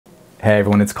Hey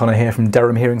everyone, it's Connor here from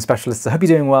Durham Hearing Specialists. I hope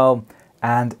you're doing well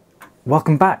and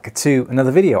welcome back to another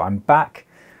video. I'm back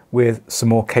with some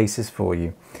more cases for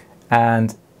you.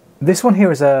 And this one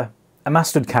here is a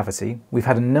mastoid cavity. We've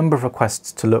had a number of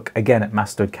requests to look again at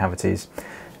mastoid cavities.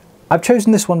 I've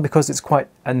chosen this one because it's quite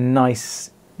a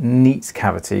nice, neat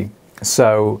cavity.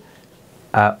 So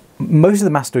most of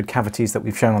the mastoid cavities that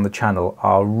we've shown on the channel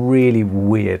are really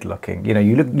weird looking. You know,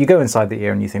 you go inside the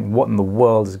ear and you think, what in the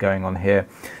world is going on here?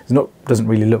 Doesn't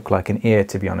really look like an ear,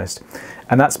 to be honest.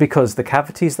 And that's because the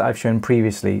cavities that I've shown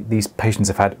previously, these patients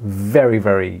have had very,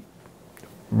 very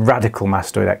radical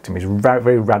mastoidectomies,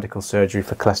 very radical surgery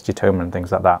for cholesteatoma and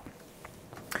things like that.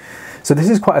 So this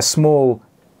is quite a small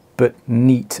but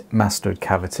neat mastoid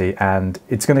cavity, and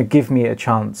it's going to give me a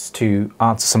chance to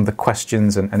answer some of the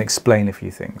questions and explain a few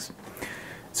things.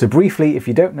 So briefly, if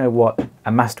you don't know what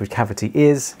a mastoid cavity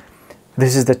is,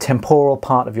 this is the temporal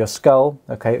part of your skull.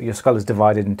 Okay, your skull is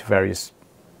divided into various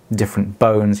different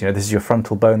bones. You know, this is your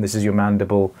frontal bone, this is your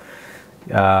mandible,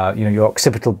 you know, your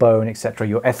occipital bone, etc.,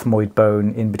 your ethmoid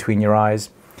bone in between your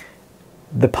eyes.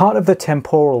 The part of the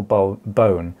temporal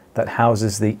bone that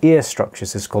houses the ear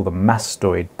structures is called the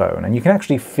mastoid bone, and you can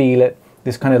actually feel it,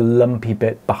 this kind of lumpy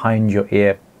bit behind your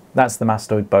ear. That's the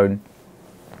mastoid bone.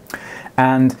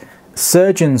 And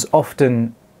surgeons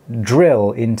often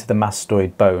drill into the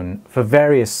mastoid bone for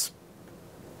various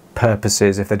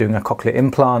purposes. If they're doing a cochlear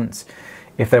implant,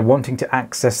 if they're wanting to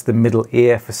access the middle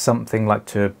ear for something like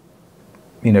to,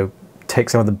 you know, take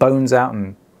some of the bones out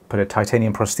and put a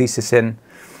titanium prosthesis in.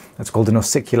 That's called an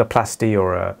ossiculoplasty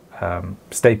or a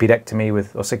stapedectomy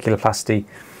with ossiculoplasty.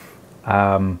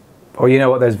 Or you know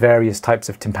what, there's various types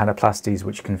of tympanoplasties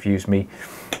which confuse me.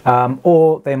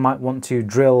 Or they might want to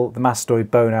drill the mastoid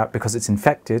bone out because it's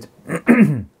infected.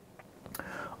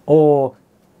 Or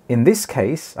in this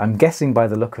case, I'm guessing by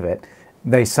the look of it,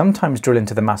 they sometimes drill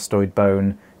into the mastoid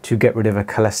bone to get rid of a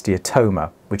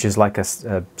cholesteatoma, which is like a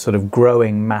sort of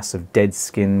growing mass of dead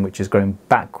skin which is growing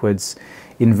backwards,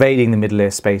 invading the middle ear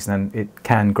space, and then it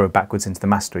can grow backwards into the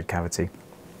mastoid cavity.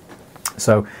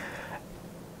 So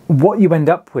what you end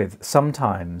up with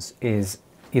sometimes is,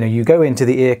 you know, you go into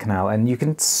the ear canal and you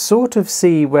can sort of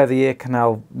see where the ear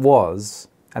canal was,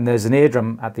 and there's an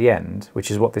eardrum at the end,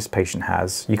 which is what this patient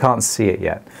has. You can't see it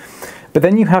yet. But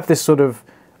then you have this sort of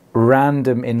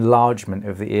random enlargement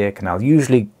of the ear canal,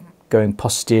 usually going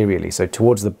posteriorly, so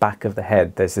towards the back of the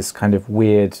head. There's this kind of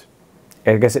weird,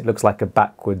 I guess it looks like a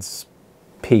backwards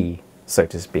P, so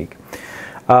to speak.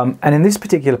 And in this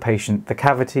particular patient, the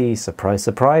cavity, surprise,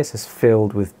 surprise, is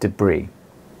filled with debris,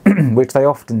 which they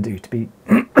often do, to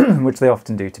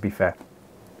be fair.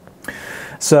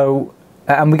 So,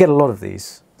 and we get a lot of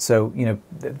these. So, you know,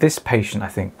 this patient, I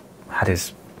think, had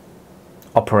his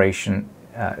operation.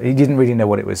 He didn't really know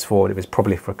what it was for. It was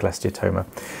probably for a cholesteatoma.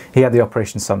 He had the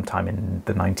operation sometime in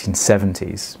the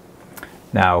 1970s.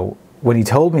 Now, when he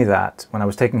told me that, when I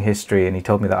was taking history and he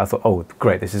told me that, I thought, oh,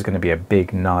 great, this is going to be a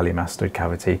big, gnarly mastoid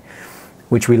cavity,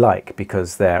 which we like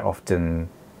because they're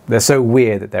so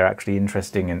weird that they're actually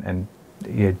interesting and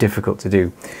you know, difficult to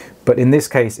do. But in this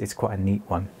case, it's quite a neat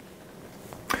one.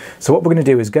 So what we're going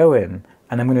to do is go in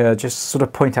and I'm going to just sort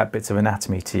of point out bits of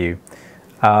anatomy to you.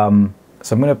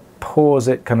 So I'm going to pause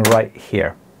it kind of right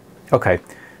here. Okay,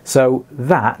 so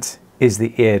that is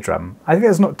the eardrum. I think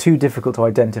that's not too difficult to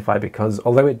identify because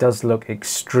although it does look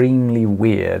extremely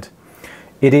weird,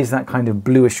 it is that kind of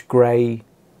bluish grey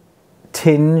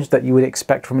tinge that you would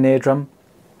expect from an eardrum.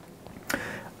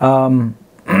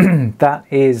 That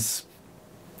is,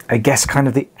 I guess, kind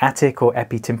of the attic or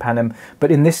epitympanum,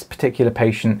 but in this particular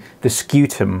patient, the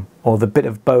scutum, or the bit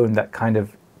of bone that kind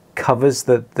of covers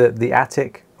the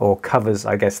attic, or covers,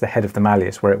 I guess, the head of the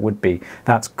malleus where it would be,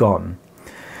 that's gone.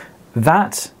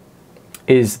 That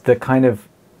is the kind of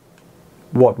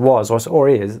what was or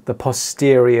is the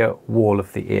posterior wall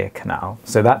of the ear canal.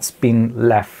 So that's been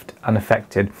left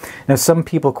unaffected. Now some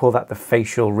people call that the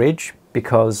facial ridge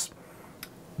because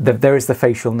there is the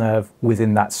facial nerve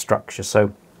within that structure.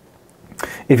 So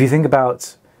if you think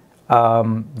about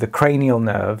the cranial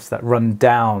nerves that run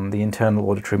down the internal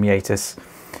auditory meatus,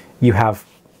 you have,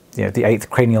 you know, the 8th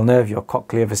cranial nerve, your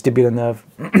cochlear vestibular nerve,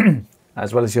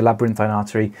 as well as your labyrinthine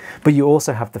artery, but you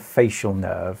also have the facial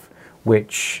nerve,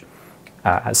 which,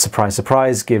 surprise,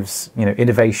 surprise, gives, you know,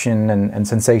 innervation and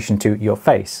sensation to your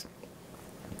face.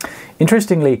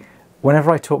 Interestingly,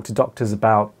 whenever I talk to doctors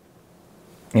about,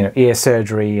 you know, ear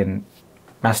surgery and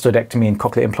mastoidectomy and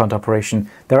cochlear implant operation,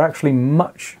 they're actually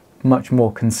much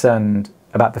more concerned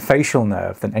about the facial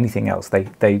nerve than anything else.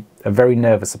 They are very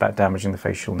nervous about damaging the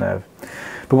facial nerve.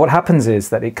 But what happens is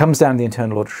that it comes down the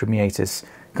internal auditory meatus,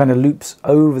 kind of loops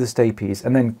over the stapes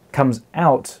and then comes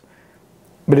out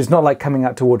but it's not like coming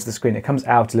out towards the screen. It comes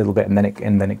out a little bit and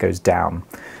then it goes down.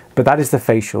 But that is the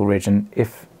facial ridge, and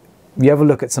if you ever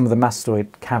look at some of the mastoid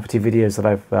cavity videos that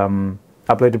I've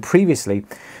uploaded previously,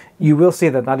 you will see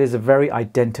that that is a very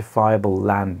identifiable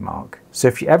landmark. So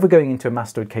if you're ever going into a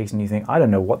mastoid case and you think, I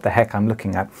don't know what the heck I'm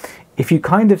looking at, if you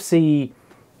kind of see,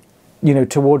 you know,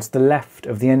 towards the left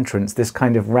of the entrance, this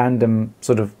kind of random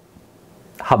sort of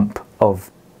hump of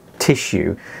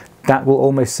tissue, that will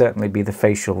almost certainly be the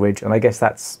facial ridge, and I guess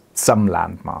that's some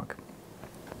landmark.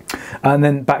 And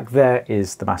then back there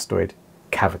is the mastoid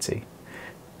cavity.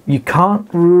 You can't,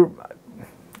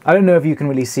 I don't know if you can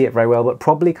really see it very well, but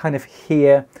probably kind of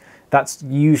here, that's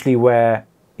usually where,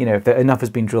 you know, if enough has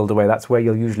been drilled away, that's where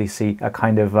you'll usually see a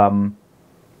kind of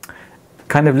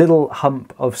little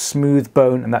hump of smooth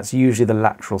bone, and that's usually the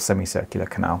lateral semicircular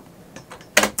canal.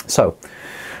 So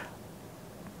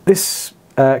this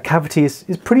cavity is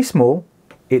pretty small.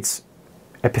 It's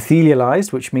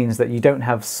epithelialized, which means that you don't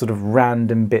have sort of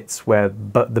random bits where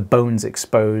the bone's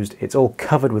exposed. It's all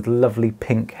covered with lovely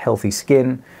pink healthy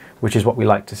skin, which is what we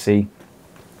like to see.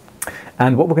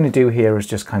 And what we're going to do here is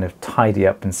just kind of tidy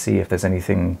up and see if there's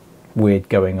anything weird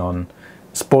going on.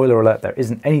 Spoiler alert, there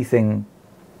isn't anything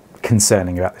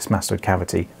concerning about this mastoid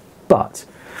cavity, but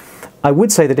I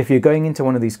would say that if you're going into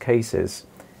one of these cases,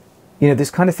 you know, this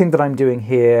kind of thing that I'm doing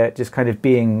here, just kind of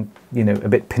being, you know, a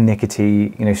bit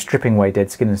pernickety, you know, stripping away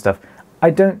dead skin and stuff, I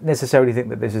don't necessarily think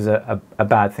that this is a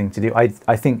bad thing to do. I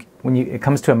think when it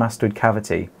comes to a mastoid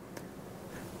cavity,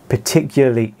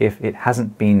 particularly if it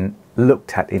hasn't been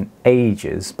looked at in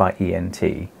ages by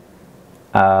ENT,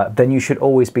 then you should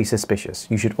always be suspicious.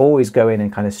 You should always go in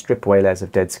and kind of strip away layers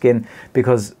of dead skin,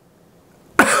 because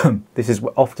this is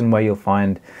often where you'll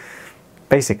find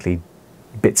basically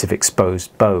bits of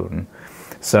exposed bone.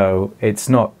 So it's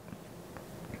not,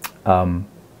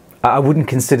 I wouldn't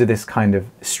consider this kind of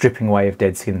stripping away of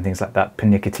dead skin and things like that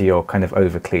pernickety or kind of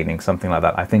over cleaning, something like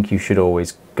that. I think you should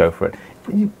always go for it.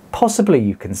 Possibly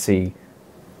you can see,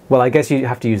 well, I guess you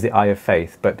have to use the eye of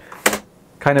faith, but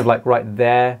kind of like right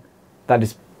there, that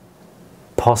is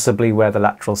possibly where the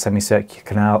lateral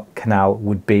semicircular canal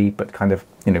would be, but kind of,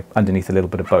 you know, underneath a little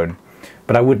bit of bone.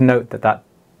 But I would note that that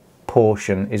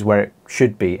portion is where it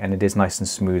should be, and it is nice and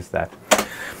smooth there.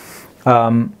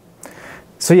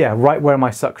 So yeah, right where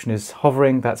my suction is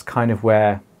hovering, that's kind of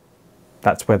where,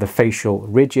 that's where the facial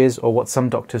ridge is, or what some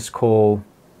doctors call,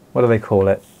 what do they call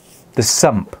it? The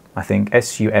sump, I think,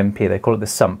 S-U-M-P, they call it the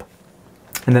sump.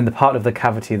 And then the part of the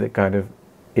cavity that kind of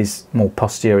is more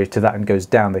posterior to that and goes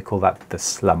down, they call that the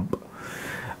slump,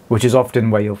 which is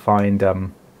often where you'll find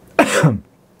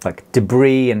like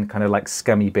debris and kind of like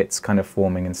scummy bits kind of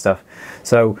forming and stuff.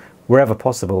 So wherever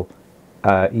possible,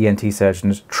 ENT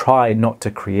surgeons try not to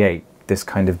create this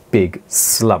kind of big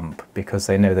slump, because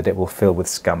they know that it will fill with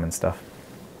scum and stuff.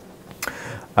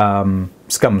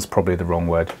 Scum's probably the wrong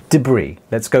word. Debris.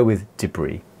 Let's go with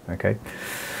debris. Okay.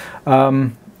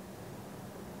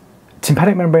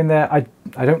 Tympanic membrane there,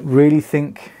 I don't really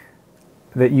think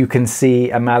that you can see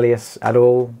a malleus at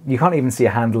all. You can't even see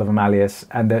a handle of a malleus,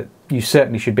 and that you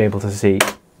certainly should be able to see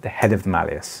the head of the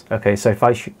malleus. Okay, so if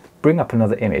I should bring up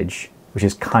another image, which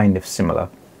is kind of similar.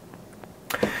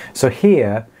 So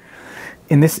here,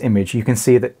 in this image, you can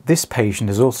see that this patient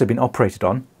has also been operated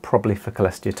on, probably for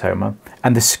cholesteatoma,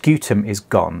 and the scutum is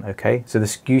gone, okay? So the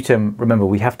scutum, remember,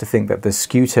 we have to think that the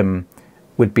scutum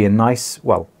would be a nice,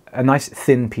 well, a nice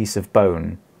thin piece of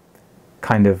bone,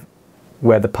 kind of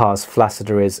where the pars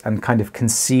flaccida is, and kind of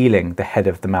concealing the head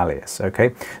of the malleus,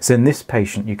 okay? So in this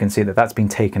patient, you can see that that's been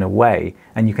taken away,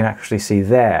 and you can actually see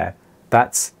there,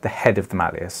 that's the head of the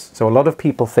malleus. So a lot of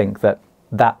people think that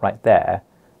that right there,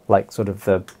 like sort of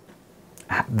the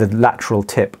lateral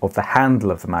tip of the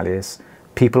handle of the malleus,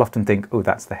 people often think, oh,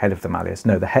 that's the head of the malleus.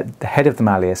 No, the head of the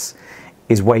malleus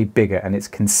is way bigger, and it's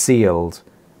concealed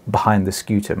behind the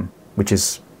scutum, which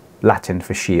is Latin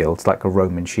for shield. It's like a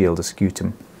Roman shield, a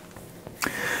scutum.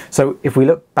 So if we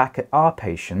look back at our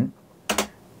patient,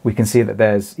 we can see that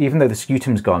there's, even though the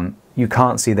scutum's gone, you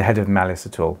can't see the head of the malleus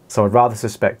at all. So I'd rather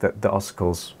suspect that the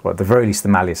ossicles, or at the very least the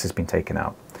malleus, has been taken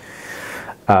out.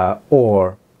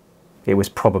 Or it was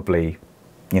probably,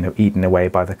 you know, eaten away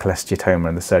by the cholesteatoma,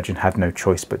 and the surgeon had no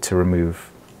choice but to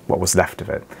remove what was left of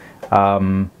it.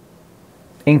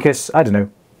 Incus, I don't know,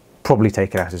 probably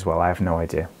taken out as well, I have no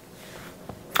idea.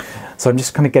 So I'm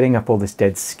just kind of getting up all this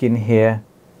dead skin here.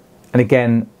 And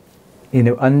again, you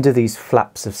know, under these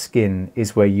flaps of skin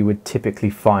is where you would typically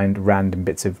find random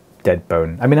bits of dead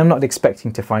bone. I mean, I'm not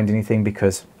expecting to find anything,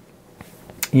 because,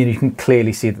 you know, you can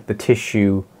clearly see that the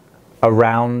tissue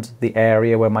around the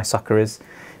area where my sucker is,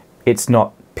 it's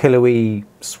not pillowy,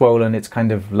 swollen. It's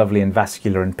kind of lovely and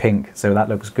vascular and pink, so that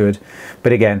looks good.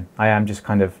 But again, I am just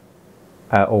kind of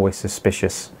always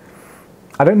suspicious.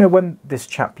 I don't know when this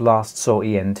chap last saw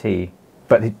ENT,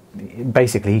 but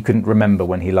basically he couldn't remember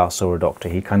when he last saw a doctor.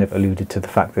 He kind of alluded to the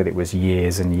fact that it was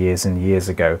years and years and years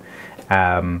ago,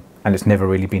 and it's never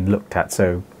really been looked at.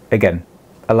 So again,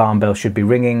 alarm bell should be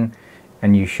ringing,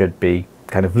 and you should be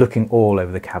kind of looking all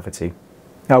over the cavity.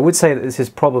 Now, I would say that this is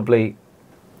probably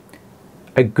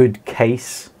a good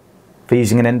case for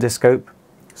using an endoscope.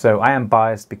 So I am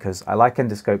biased because I like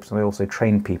endoscopes, and I also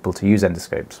train people to use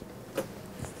endoscopes.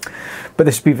 But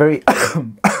this would be very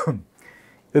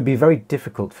it would be very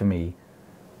difficult for me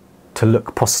to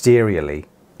look posteriorly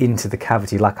into the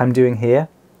cavity like I'm doing here.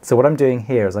 So what I'm doing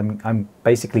here is I'm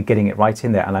basically getting it right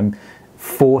in there, and I'm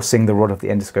forcing the rod of the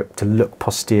endoscope to look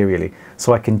posteriorly,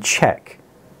 so I can check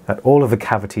that all of the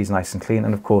cavity is nice and clean,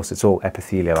 and of course it's all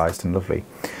epithelialized and lovely.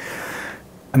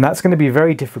 And that's going to be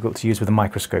very difficult to use with a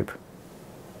microscope.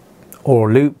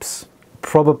 Or loupes,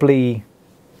 probably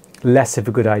less of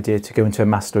a good idea to go into a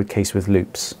mastoid case with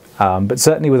loupes. But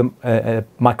certainly with a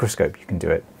microscope you can do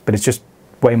it. But it's just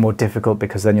way more difficult,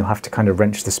 because then you'll have to kind of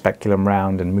wrench the speculum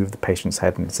round and move the patient's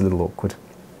head, and it's a little awkward.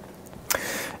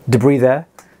 Debris there,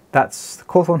 that's the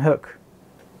Cawthorn hook,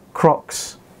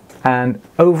 Crocs, and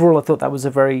overall I thought that was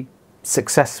a very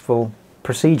successful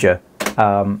procedure.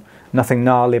 Nothing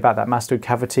gnarly about that mastoid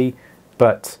cavity,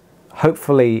 but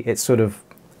hopefully it sort of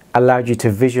allowed you to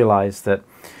visualize that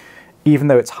even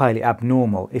though it's highly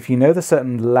abnormal, if you know the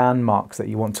certain landmarks that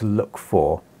you want to look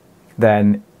for,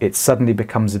 then it suddenly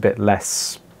becomes a bit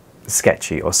less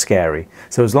sketchy or scary.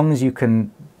 So as long as you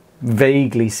can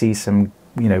vaguely see some,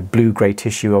 you know, blue-grey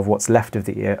tissue of what's left of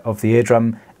the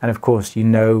eardrum, and of course you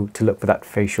know to look for that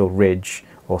facial ridge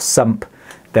or sump,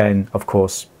 then of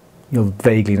course you'll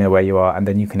vaguely know where you are, and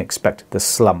then you can expect the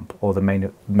slump or the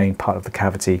main part of the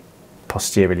cavity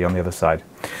posteriorly on the other side.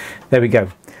 There we go.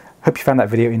 Hope you found that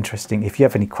video interesting. If you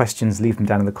have any questions, leave them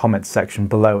down in the comments section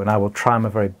below, and I will try my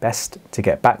very best to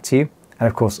get back to you. And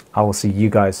of course, I will see you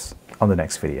guys on the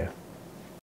next video.